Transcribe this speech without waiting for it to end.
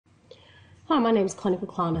Hi, my name is Clinical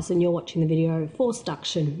Clandis and you're watching the video Forced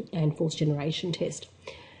Duction and Forced Generation Test.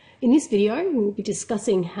 In this video, we'll be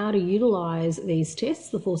discussing how to utilise these tests,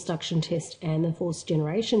 the Forced Duction Test and the Forced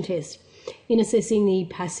Generation Test, in assessing the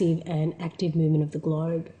passive and active movement of the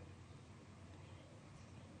globe.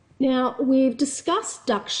 Now, we've discussed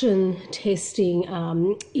duction testing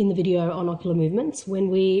in the video on ocular movements when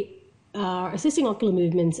we are assessing ocular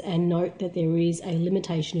movements and note that there is a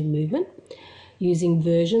limitation of movement using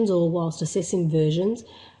versions or whilst assessing versions.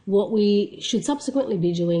 What we should subsequently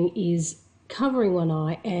be doing is covering one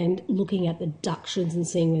eye and looking at the ductions and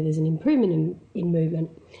seeing where there's an improvement in movement.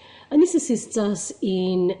 And this assists us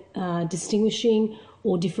in distinguishing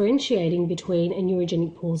or differentiating between a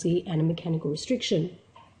neurogenic palsy and a mechanical restriction.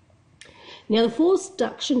 Now, the forced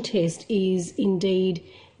duction test is indeed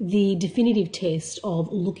the definitive test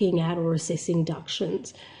of looking at or assessing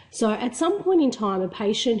ductions. So at some point in time, a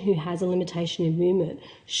patient who has a limitation in movement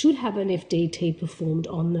should have an FDT performed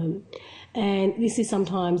on them. And this is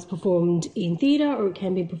sometimes performed in theatre or it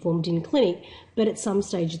can be performed in clinic, but at some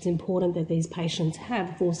stage it's important that these patients have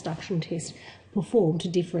a forced duction test performed to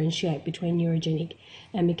differentiate between neurogenic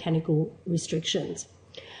and mechanical restrictions.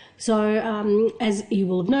 So as you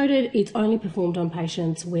will have noted, it's only performed on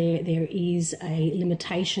patients where there is a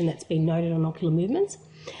limitation that's been noted on ocular movements,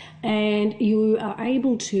 and you are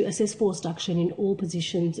able to assess forced duction in all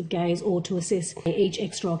positions of gaze or to assess each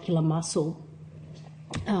extraocular muscle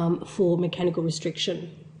for mechanical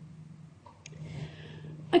restriction.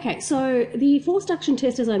 Okay, so the forced duction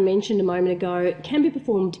test, as I mentioned a moment ago, can be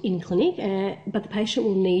performed in clinic, but the patient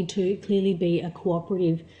will need to clearly be a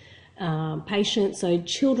cooperative patient. So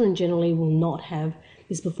children generally will not have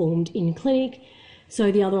this performed in clinic.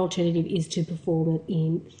 So the other alternative is to perform it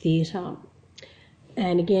in theatre.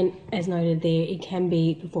 And again, as noted there, it can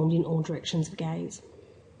be performed in all directions of gaze.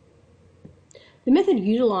 The method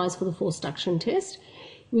utilised for the forced duction test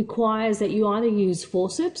requires that you either use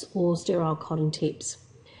forceps or sterile cotton tips.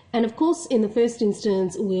 And of course, in the first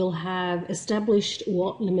instance, we'll have established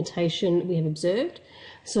what limitation we have observed.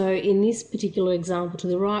 So in this particular example to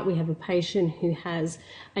the right, we have a patient who has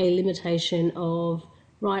a limitation of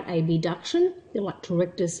right abduction. The lecture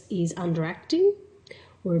rectus is underacting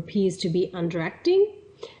or appears to be underacting.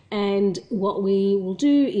 And what we will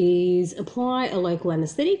do is apply a local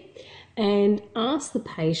anaesthetic and ask the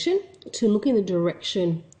patient to look in the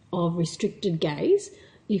direction of restricted gaze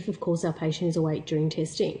if, of course, our patient is awake during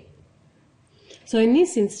testing. So in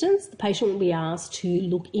this instance, the patient will be asked to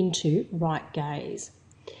look into right gaze.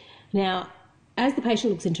 Now, as the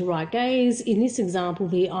patient looks into right gaze, in this example,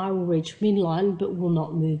 the eye will reach midline but will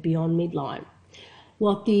not move beyond midline.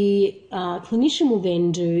 What the clinician will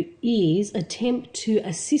then do is attempt to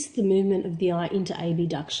assist the movement of the eye into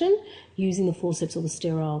abduction using the forceps or the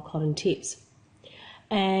sterile cotton tips.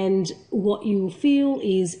 And what you will feel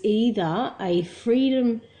is either a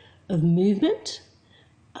freedom of movement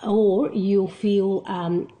or you'll feel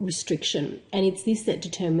restriction. And it's this that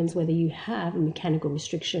determines whether you have a mechanical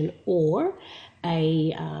restriction or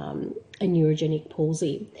a neurogenic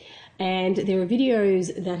palsy. And there are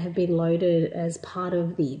videos that have been loaded as part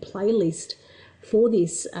of the playlist for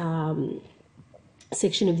this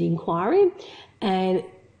section of the inquiry. And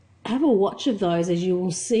have a watch of those as you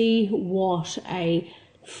will see what a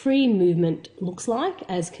free movement looks like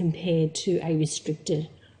as compared to a restricted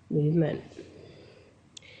movement.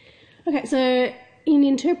 Okay, so in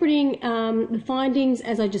interpreting the findings,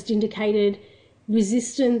 as I just indicated,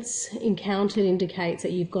 resistance encountered indicates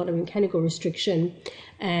that you've got a mechanical restriction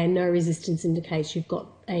and no resistance indicates you've got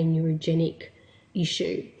a neurogenic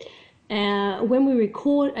issue. When we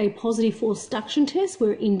record a positive forced duction test,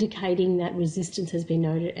 we're indicating that resistance has been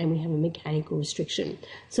noted and we have a mechanical restriction.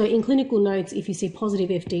 So in clinical notes, if you see positive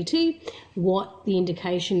FDT, what the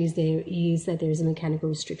indication is there is that there is a mechanical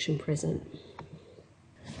restriction present.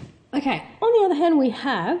 Okay, on the other hand, we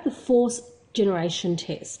have the forced generation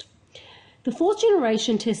test. The forced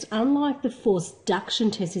generation test, unlike the forced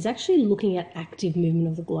duction test, is actually looking at active movement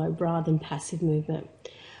of the globe rather than passive movement.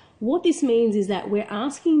 What this means is that we're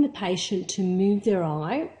asking the patient to move their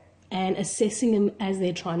eye and assessing them as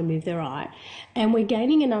they're trying to move their eye, and we're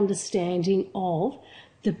gaining an understanding of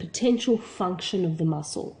the potential function of the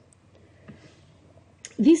muscle.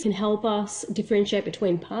 This can help us differentiate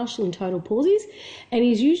between partial and total palsies and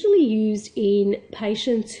is usually used in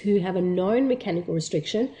patients who have a known mechanical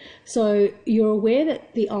restriction. So you're aware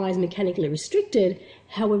that the eye is mechanically restricted,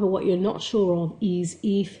 however what you're not sure of is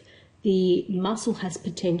if the muscle has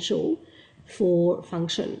potential for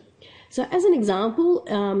function. So as an example,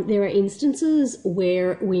 there are instances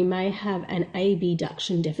where we may have an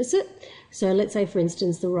abduction deficit. So let's say, for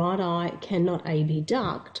instance, the right eye cannot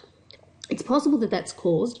abduct. It's possible that that's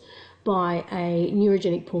caused by a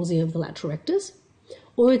neurogenic palsy of the lateral rectus,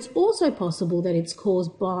 or it's also possible that it's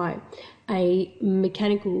caused by a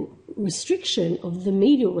mechanical restriction of the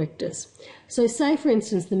medial rectus. So say, for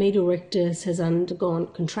instance, the medial rectus has undergone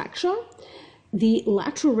contracture. The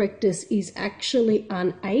lateral rectus is actually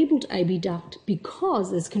unable to abduct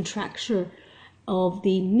because there's contracture of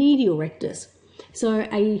the medial rectus. So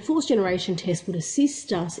a fourth generation test would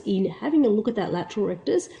assist us in having a look at that lateral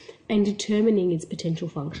rectus and determining its potential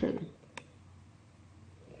function.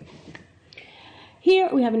 Here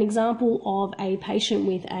we have an example of a patient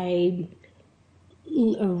with a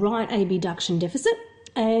right abduction deficit,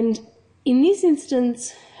 and in this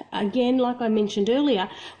instance, again, like I mentioned earlier,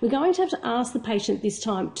 we're going to have to ask the patient this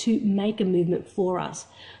time to make a movement for us.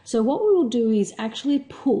 So what we will do is actually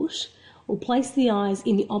push or place the eyes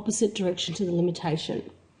in the opposite direction to the limitation.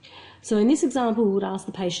 So in this example, we would ask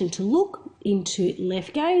the patient to look into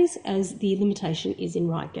left gaze as the limitation is in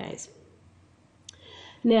right gaze.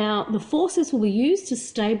 Now, the forceps will be used to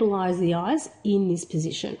stabilise the eyes in this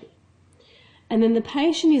position. And then the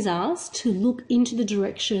patient is asked to look into the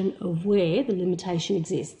direction of where the limitation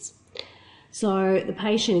exists. So the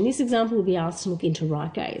patient in this example will be asked to look into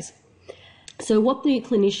right gaze. So what the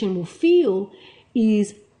clinician will feel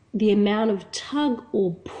is the amount of tug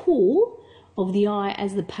or pull of the eye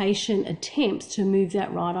as the patient attempts to move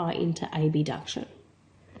that right eye into abduction.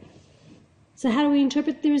 So how do we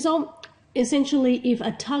interpret the result? Essentially, if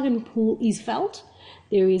a tug and pull is felt,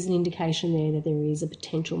 there is an indication there that there is a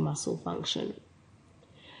potential muscle function.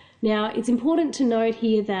 Now, it's important to note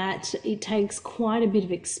here that it takes quite a bit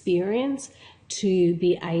of experience to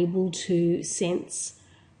be able to sense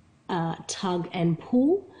tug and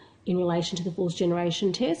pull in relation to the fourth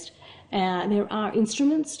generation test. There are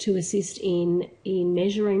instruments to assist in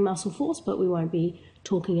measuring muscle force, but we won't be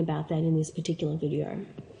talking about that in this particular video.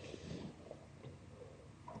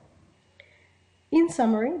 In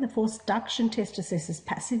summary, the forced duction test assesses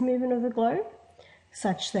passive movement of the globe,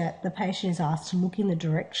 such that the patient is asked to look in the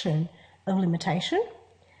direction of limitation,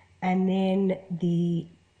 and then the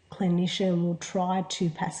clinician will try to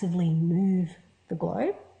passively move the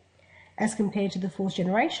globe, as compared to the fourth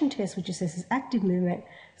generation test, which assesses active movement,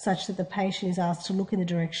 such that the patient is asked to look in the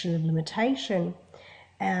direction of limitation,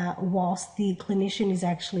 whilst the clinician is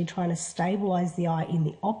actually trying to stabilise the eye in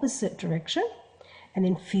the opposite direction, and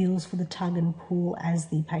then feels for the tug and pull as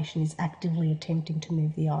the patient is actively attempting to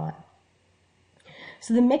move the eye.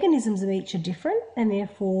 So the mechanisms of each are different, and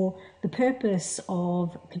therefore the purpose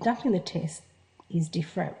of conducting the test is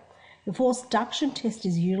different. The forced duction test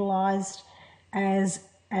is utilised as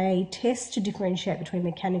a test to differentiate between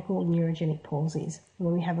mechanical and neurogenic palsies.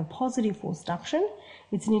 When we have a positive forced duction,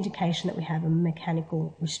 it's an indication that we have a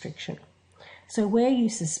mechanical restriction. So where you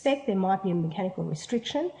suspect there might be a mechanical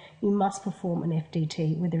restriction, you must perform an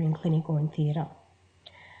FDT, whether in clinic or in theatre.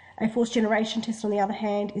 A fourth generation test, on the other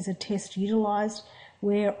hand, is a test utilised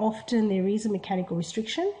where often there is a mechanical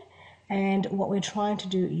restriction, and what we're trying to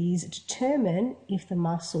do is determine if the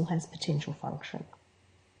muscle has potential function.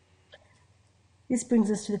 This brings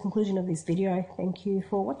us to the conclusion of this video. Thank you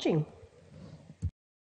for watching.